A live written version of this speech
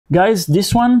Guys,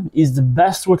 this one is the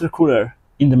best water cooler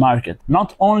in the market,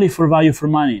 not only for value for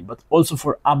money, but also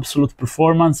for absolute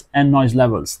performance and noise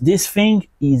levels. This thing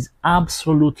is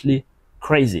absolutely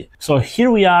crazy. So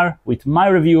here we are with my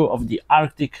review of the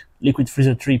Arctic Liquid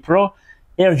Freezer 3 Pro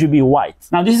RGB white.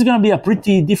 Now this is going to be a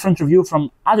pretty different review from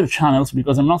other channels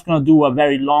because I'm not going to do a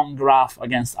very long graph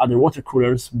against other water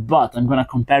coolers, but I'm going to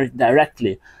compare it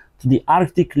directly to the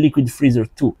Arctic Liquid Freezer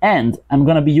 2. And I'm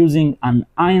going to be using an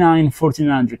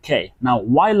i9-14900K. Now,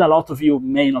 while a lot of you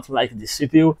may not like this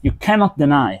CPU, you cannot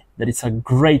deny that it's a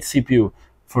great CPU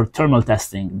for thermal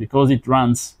testing because it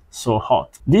runs so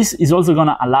hot. This is also going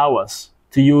to allow us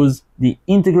to use the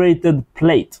integrated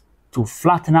plate to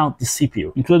flatten out the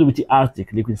CPU. Included with the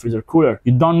Arctic Liquid Freezer Cooler,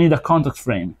 you don't need a contact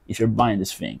frame if you're buying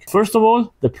this thing. First of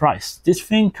all, the price. This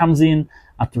thing comes in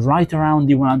at right around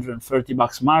the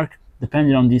 $130 mark,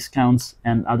 depending on discounts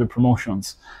and other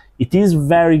promotions. It is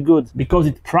very good because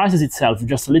it prices itself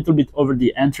just a little bit over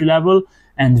the entry level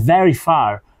and very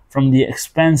far from the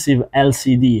expensive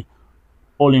LCD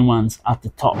all-in-ones at the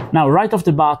top. Now, right off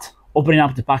the bat, opening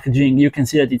up the packaging, you can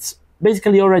see that it's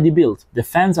basically already built. The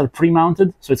fans are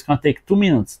pre-mounted, so it's gonna take 2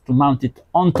 minutes to mount it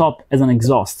on top as an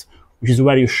exhaust, which is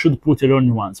where you should put your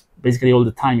all-in ones, basically all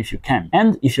the time if you can.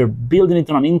 And if you're building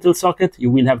it on an Intel socket, you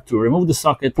will have to remove the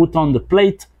socket, put on the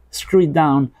plate, screw it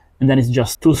down, and then it's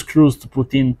just 2 screws to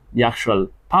put in the actual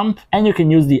pump. And you can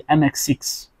use the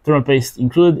MX6 thermal paste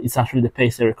included. It's actually the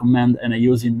paste I recommend and I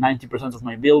use in 90% of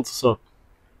my builds, so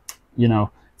you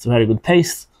know, it's a very good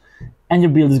paste. And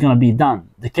your build is going to be done.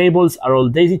 The cables are all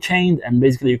daisy chained, and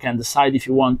basically you can decide if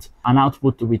you want an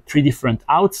output with 3 different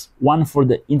outs, one for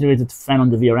the integrated fan on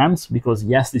the VRMs, because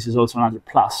yes, this is also another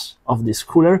plus of this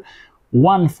cooler,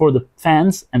 one for the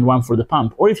fans and one for the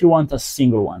pump, or if you want a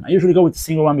single one. I usually go with a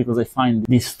single one because I find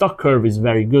the stock curve is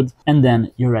very good, and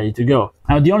then you're ready to go.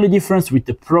 Now, the only difference with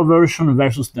the Pro version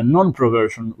versus the non-Pro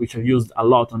version, which I've used a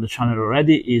lot on the channel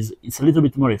already, is it's a little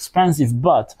bit more expensive,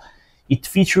 but it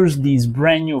features these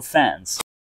brand new fans.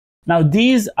 Now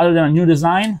these, other than a new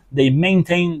design, they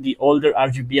maintain the older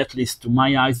RGB, at least to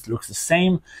my eyes, it looks the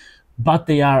same, but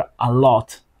they are a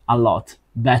lot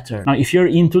better. Now, if you're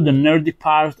into the nerdy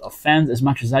part of fans as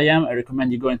much as I am, I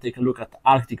recommend you go and take a look at the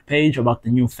Arctic page about the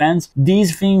new fans.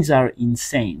 These things are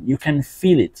insane. You can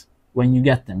feel it when you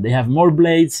get them. They have more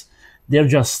blades. They're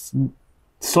just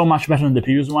so much better than the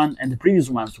previous one, and the previous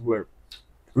ones were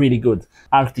really good.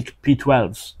 Arctic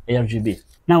P12s RGB.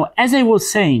 Now, as I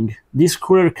was saying, this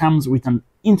cooler comes with an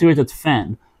integrated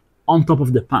fan on top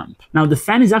of the pump. Now, the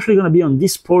fan is actually going to be on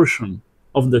this portion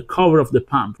of the cover of the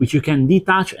pump, which you can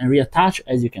detach and reattach,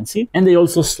 as you can see. And they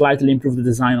also slightly improved the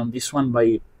design on this one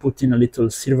by putting a little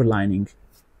silver lining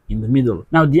in the middle.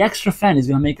 Now, the extra fan is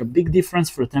going to make a big difference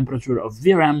for the temperature of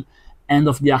VRM and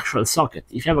of the actual socket.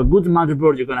 If you have a good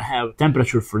motherboard, you're going to have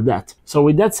temperature for that. So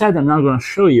with that said, I'm now going to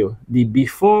show you the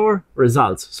before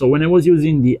results. So when I was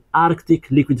using the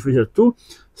Arctic Liquid Freezer 2,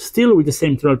 still with the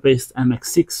same thermal paste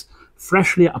MX6,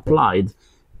 freshly applied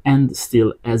and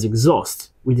still as exhaust,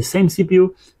 with the same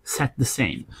CPU set the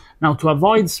same. Now, to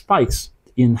avoid spikes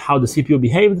in how the CPU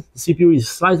behaved, the CPU is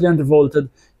slightly undervolted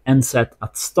and set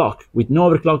at stock with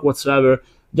no overclock whatsoever,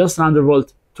 just an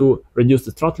undervolt to reduce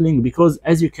the throttling, because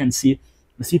as you can see,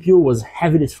 the CPU was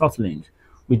heavily throttling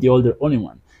with the older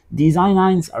all-in-one. These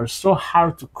i9s are so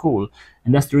hard to cool,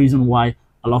 and that's the reason why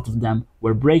a lot of them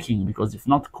were breaking, because if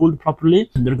not cooled properly,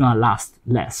 they're gonna last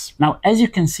less. Now, as you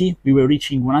can see, we were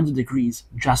reaching 100 degrees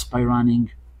just by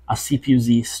running a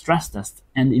CPU-Z stress test,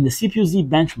 and in the CPU-Z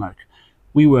benchmark,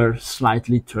 we were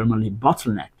slightly thermally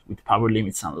bottlenecked with power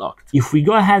limits unlocked. If we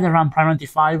go ahead and run Prime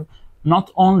 95,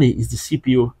 not only is the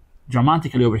CPU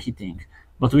dramatically overheating,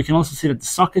 but we can also see that the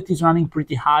socket is running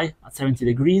pretty high at 70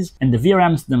 degrees, and the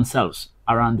VRMs themselves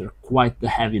are under quite the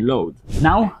heavy load.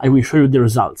 Now I will show you the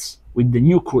results with the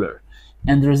new cooler,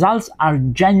 and the results are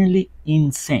genuinely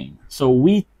insane. So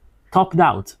we topped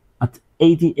out at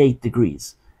 88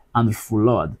 degrees under full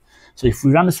load. So if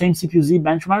we run the same CPU-Z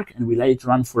benchmark and we let it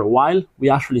run for a while, we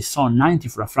actually saw 90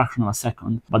 for a fraction of a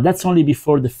second, but that's only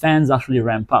before the fans actually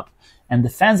ramp up. And the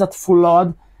fans at full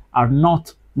load are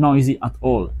not noisy at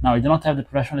all. Now, I do not have the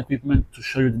professional equipment to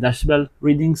show you the decibel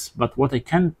readings, but what I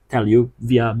can tell you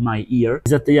via my ear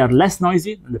is that they are less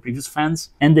noisy than the previous fans,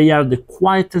 and they are the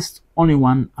quietest only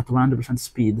one at 100%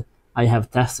 speed I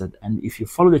have tested. And if you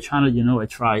follow the channel, you know I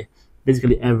try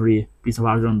basically every piece of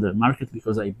hardware on the market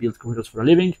because I build computers for a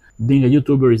living. Being a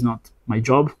YouTuber is not my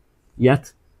job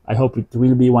yet. I hope it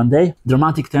will be one day.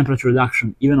 Dramatic temperature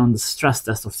reduction even on the stress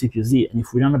test of CPU-Z, and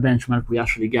if we run a benchmark, we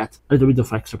actually get a little bit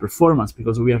of extra performance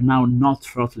because we are now not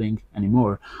throttling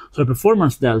anymore. So the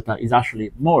performance delta is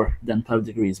actually more than 12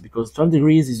 degrees, because 12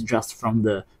 degrees is just from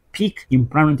the peak in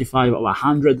Prime 95 of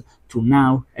 100 to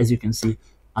now, as you can see,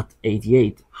 at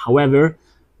 88. However,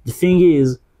 the thing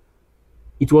is,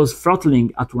 it was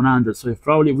throttling at 100, so it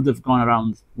probably would have gone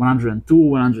around 102,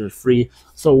 103.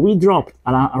 So we dropped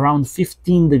around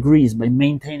 15 degrees by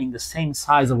maintaining the same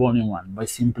size of all-in-one, by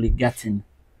simply getting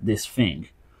this thing,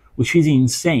 which is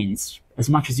insane. It's as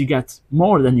much as you get,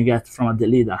 more than you get from a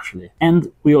delete actually.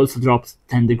 And we also dropped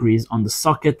 10 degrees on the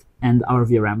socket, and our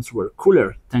VRMs were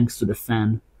cooler thanks to the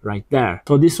fan right there.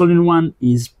 So this all-in-one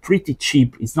is pretty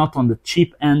cheap. It's not on the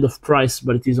cheap end of price,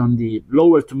 but it is on the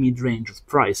lower to mid range of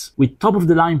price. With top of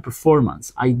the line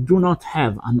performance, I do not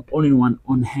have an all-in-one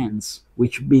on hands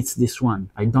which beats this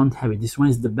one. I don't have it. This one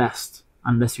is the best,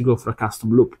 unless you go for a custom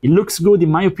loop. It looks good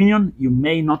in my opinion. You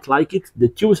may not like it. The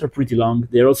tubes are pretty long.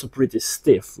 They're also pretty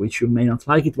stiff, which you may not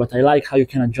like it, but I like how you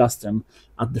can adjust them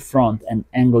at the front and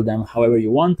angle them however you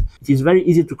want. It is very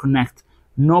easy to connect.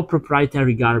 No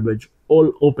proprietary garbage.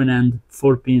 All open-end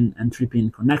 4-pin and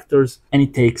 3-pin connectors, and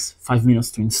it takes 5 minutes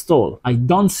to install. I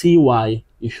don't see why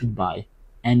you should buy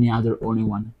any other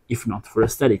all-in-one if not for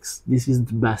aesthetics. This is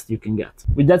the best you can get.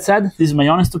 With that said, this is my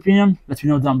honest opinion. Let me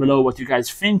know down below what you guys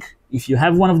think. If you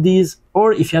have one of these,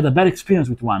 or if you had a bad experience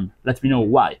with one, let me know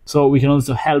why. So we can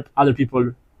also help other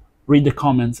people read the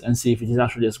comments and see if it is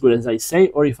actually as good as I say,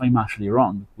 or if I'm actually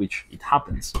wrong, which it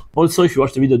happens. Also, if you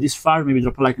watched the video this far, maybe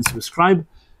drop a like and subscribe.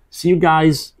 See you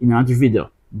guys in another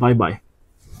video. Bye bye.